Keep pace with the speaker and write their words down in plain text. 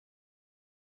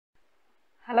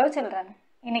Hello children,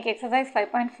 இன்னைக்கு exercise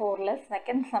 5.4ல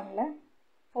second sumல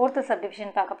fourth subdivision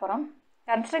பார்க்க போறோம்.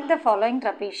 Construct the following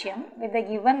trapezium with the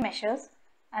given measures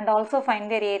and also find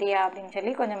their area அப்படினு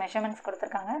சொல்லி கொஞ்சம் measurements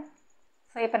கொடுத்திருக்காங்க.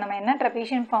 So இப்போ நம்ம என்ன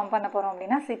trapezium form பண்ண போறோம்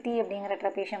அப்படினா city அப்படிங்கற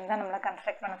trapezium தான் நம்மள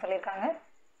construct பண்ண சொல்லிருக்காங்க.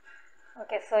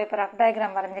 Okay, so இப்போ rough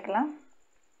diagram வரைஞ்சிக்கலாம்.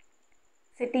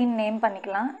 City name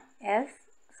பண்ணிக்கலாம்.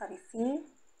 C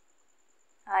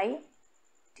I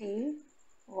T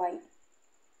Y.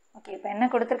 Okay, இப்போ என்ன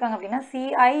கொடுத்திருக்காங்க அப்படினா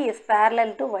CI is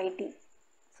parallel to YT.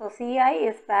 So CI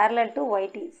is parallel to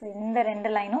YT. So இந்த ரெண்டு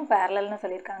லைனும் parallel னு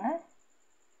சொல்லிருக்காங்க.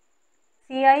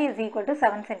 CI is equal to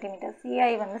 7 cm.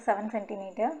 CI வந்து 7 cm.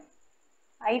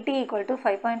 IT equal to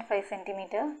 5.5 cm.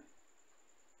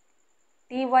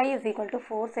 TY is equal to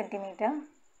 4 cm.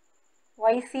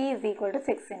 YC is equal to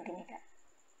 6 cm.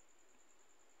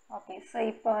 Okay, so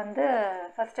இப்போ வந்து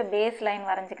first base line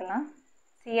வரைஞ்சிக்கலாம்.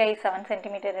 CI 7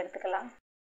 cm எடுத்துக்கலாம்.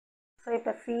 So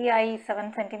இப்போ CI 7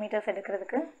 cm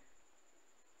எடுக்கிறதுக்கு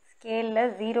ஸ்கேல்ல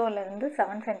 0ல இருந்து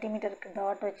 7 cm க்கு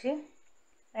dot வச்சு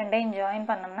ரெண்டையும் ஜாயின்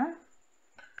பண்ணோம்னா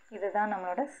இதுதான்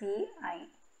நம்மளோட CI.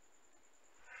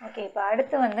 ஓகே, இப்போ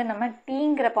அடுத்து வந்து நம்ம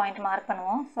Tங்கிற பாயிண்ட் மார்க்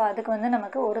பண்ணுவோம். ஸோ அதுக்கு வந்து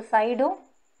நமக்கு ஒரு சைடும்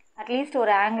அட்லீஸ்ட்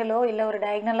ஒரு ஆங்கிளோ இல்லை ஒரு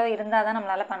டயக்னலோ இருந்தால் தான்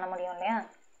நம்மளால் பண்ண முடியும் இல்லையா?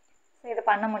 ஸோ இது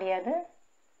பண்ண முடியாது.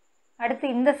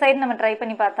 அடுத்து இந்த சைடு நம்ம ட்ரை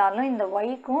பண்ணி பார்த்தாலும் இந்த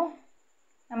ஒய்க்கும்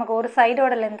நமக்கு ஒரு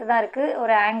சைடோட லென்த்து தான் இருக்குது,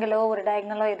 ஒரு ஆங்கிளோ ஒரு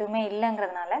டயக்னலோ எதுவுமே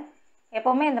இல்லைங்கிறதுனால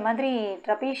எப்போவுமே இந்த மாதிரி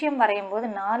ட்ரபீஷியம் வரையும் போது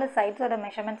 4 சைட்ஸோட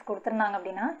மெஷர்மெண்ட்ஸ் கொடுத்துருந்தாங்க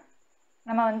அப்படின்னா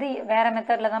நம்ம வந்து வேறு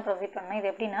மெத்தடில் தான் ப்ரொசீட் பண்ணணும். இது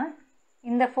எப்படின்னா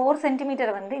இந்த 4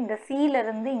 சென்டிமீட்டர் வந்து இந்த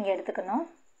சியிலேருந்து இங்கே எடுத்துக்கணும்.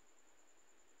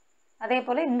 அதே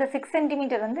போல் இந்த 6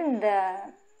 சென்டிமீட்டர் வந்து இந்த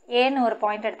ஏன்னு ஒரு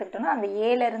பாயிண்ட் எடுத்துக்கிட்டோம்னா அந்த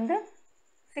ஏலேருந்து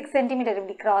 6 சென்டிமீட்டர்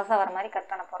இப்படி க்ராஸாக வர மாதிரி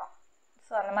கட் பண்ண போகிறோம்.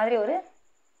 ஸோ அந்த மாதிரி ஒரு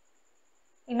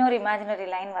இன்னொரு இமேஜினரி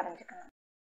லைன் வரைஞ்சிக்கணும்.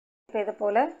 இப்போ இது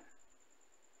போல்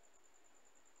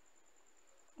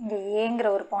இங்கே ஏங்கிற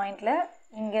ஒரு பாயிண்டில்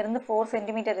இங்கேருந்து 4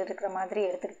 சென்டிமீட்டர் இருக்கிற மாதிரி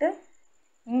எடுத்துக்கிட்டு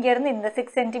இங்கேருந்து இந்த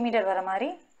 6 சென்டிமீட்டர் வர மாதிரி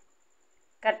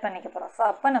கட் பண்ணிக்க போகிறோம். ஸோ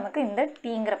அப்போ நமக்கு இந்த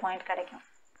Tங்கிற பாயிண்ட் கிடைக்கும்.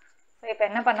 ஸோ இப்போ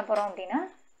என்ன பண்ண போகிறோம் அப்படின்னா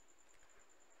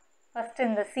ஃபஸ்ட்டு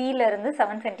இந்த சியிலேருந்து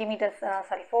 7 சென்டிமீட்டர்ஸ்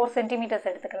 4 சென்டிமீட்டர்ஸ்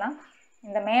எடுத்துக்கலாம்.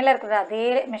 இந்த மேலே இருக்கிற அதே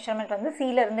மெஷர்மெண்ட் வந்து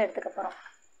சியிலேருந்து எடுத்துக்க போகிறோம்.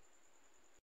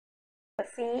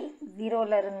 சி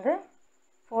 0லேருந்து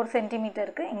 4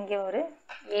 சென்டிமீட்டருக்கு இங்கே ஒரு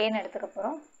ஏன்னு எடுத்துக்க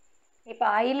போகிறோம். இப்போ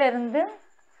ஐலேருந்து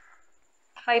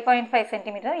 5.5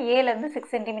 சென்டிமீட்டர், ஏலேருந்து 6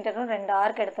 சென்டிமீட்டரும் 2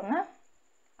 ஆர்க் எடுத்தோம்னா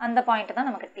அந்த பாயிண்ட் தான்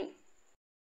நமக்கு T.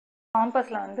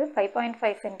 காம்பஸில் வந்து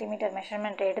 5.5 சென்டிமீட்டர்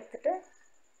மெஷர்மெண்ட் எடுத்துட்டு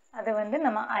அது வந்து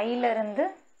நம்ம ஐலேருந்து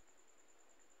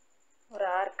ஒரு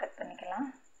ஆர்க் கட் பண்ணிக்கலாம்.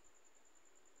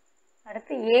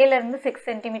 அடுத்து ஏலேருந்து 6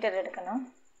 சென்டிமீட்டர் எடுக்கணும்.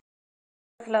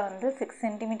 இதில் வந்து 6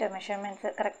 சென்டிமீட்டர் மெஷர்மெண்ட்ஸ்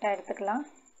கரெக்டாக எடுத்துக்கலாம்.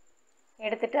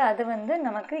 எடுத்துட்டு அது வந்து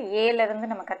நமக்கு ஏலேருந்து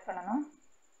நம்ம கட் பண்ணணும்.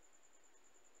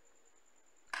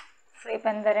 ஸோ இப்போ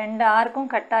இந்த 2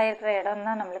 ஆர்க்கும் கட் ஆகிருக்கிற இடம்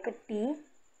தான் நம்மளுக்கு T.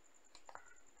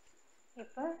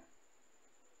 இப்போ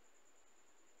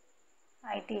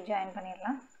ஐடி ஜாயின்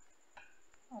பண்ணிடலாம்.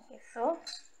 ஓகே, ஸோ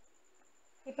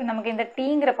இப்போ நமக்கு இந்த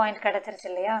Tங்கிற பாயிண்ட் கிடச்சிருச்சு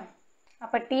இல்லையா?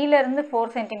 அப்போ Tலேருந்து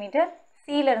 4 சென்டிமீட்டர்,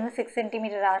 சியிலேருந்து 6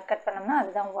 சென்டிமீட்டர் ஆர்க் கட் பண்ணோம்னா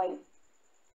அதுதான் Y.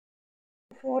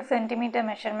 4 சென்டிமீட்டர்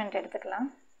மெஷர்மெண்ட் எடுத்துக்கலாம்.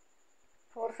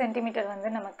 4 சென்டிமீட்டர் வந்து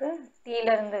நமக்கு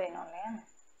Tலேருந்து வேணும் இல்லையா?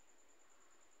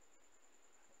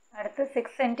 அடுத்து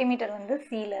 6 சென்டிமீட்டர் வந்து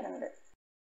சியிலேருந்து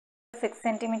 6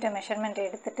 சென்டிமீட்டர் மெஷர்மெண்ட்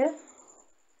எடுத்துட்டு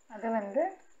அது வந்து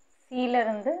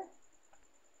சியிலேருந்து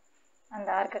அந்த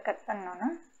ஆர்க்கை கட் பண்ணோன்னா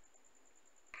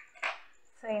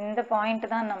ஸோ இந்த பாயிண்ட்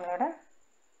தான் நம்மளோட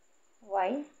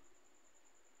Y.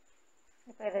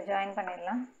 இப்போ இதை ஜாயின்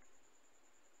பண்ணிடலாம்.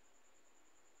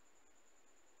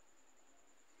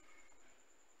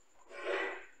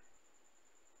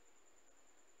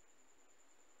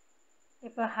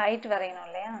 இப்போ ஹைட் வரையணும்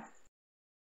இல்லையா?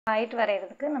 ஹைட்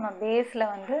வரைகிறதுக்கு நம்ம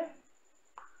பேஸில் வந்து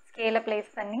ஸ்கேலை ப்ளேஸ்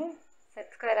பண்ணி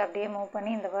செட் ஸ்கொயர் அப்படியே மூவ்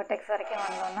பண்ணி இந்த வெர்டெக்ஸ் வரைக்கும்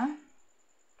வந்தோன்னா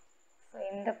ஸோ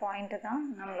இந்த பாயிண்ட்டு தான்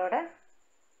நம்மளோட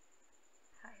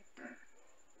ஹைட்.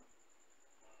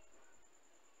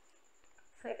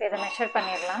 ஸோ இப்போ இதை மெஷர்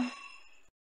பண்ணிடலாம்.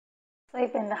 ஸோ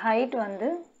இப்போ இந்த ஹைட் வந்து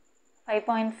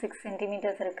 5.6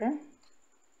 சென்டிமீட்டர்ஸ் இருக்குது.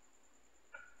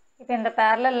 இப்போ இந்த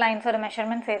பேரலல் லைன்ஸோட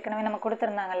மெஷர்மெண்ட்ஸ் ஏற்கனவே நம்ம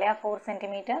கொடுத்துருந்தாங்க இல்லையா? 4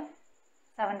 சென்டிமீட்டர்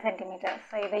 7 சென்டிமீட்டர்.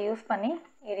 ஸோ இதை யூஸ் பண்ணி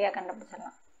ஏரியா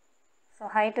கண்டுபிடிச்சிடலாம். So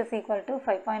height is equal to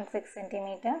 5.6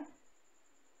 centimetre,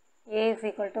 A is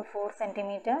equal to 4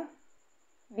 centimetre,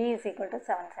 B is equal to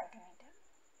 7 centimetre.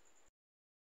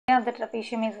 of the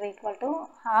trapezium is equal to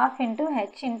half into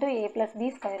h into a plus b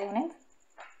square units.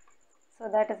 So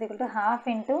that is equal to half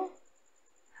into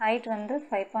height வந்து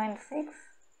 5.6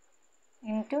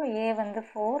 into a வந்து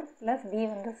 4 plus b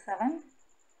வந்து 7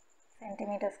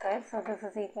 centimeter square. So this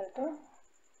is equal to,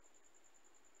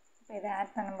 இப்போ இதை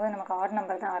add பண்ணும்போது நமக்கு add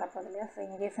number தான் வரப்போகுது இல்லையா. ஸோ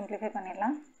இங்கேயே சிம்பிளிஃபை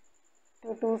பண்ணிடலாம்.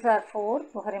 2 2s are 4,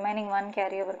 இப்போ ரிமைனிங் 1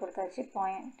 கேரி ஓவர் கொடுத்தாச்சு,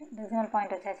 பாயிண்ட் டெசிமல்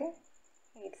பாயிண்ட் வச்சாச்சு,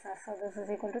 8s are. So this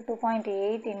is equal to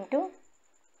 2.8 into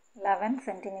 11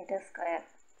 centimeter square.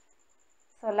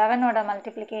 So 11ஓட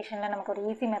மல்டிப்ளிகேஷனில் நமக்கு ஒரு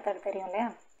ஈஸி மெத்தட் தெரியும் இல்லையா.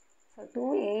 ஸோ 2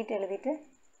 8 எழுதிட்டு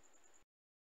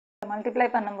மல்டிப்ளை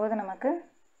பண்ணும்போது நமக்கு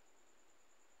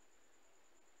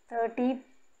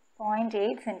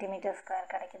 30.8 centimeter square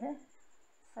கிடைக்குது.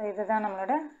 ஸோ இதுதான்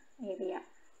நம்மளோட area.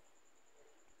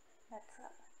 That's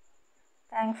all.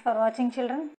 Thanks for watching,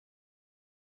 children.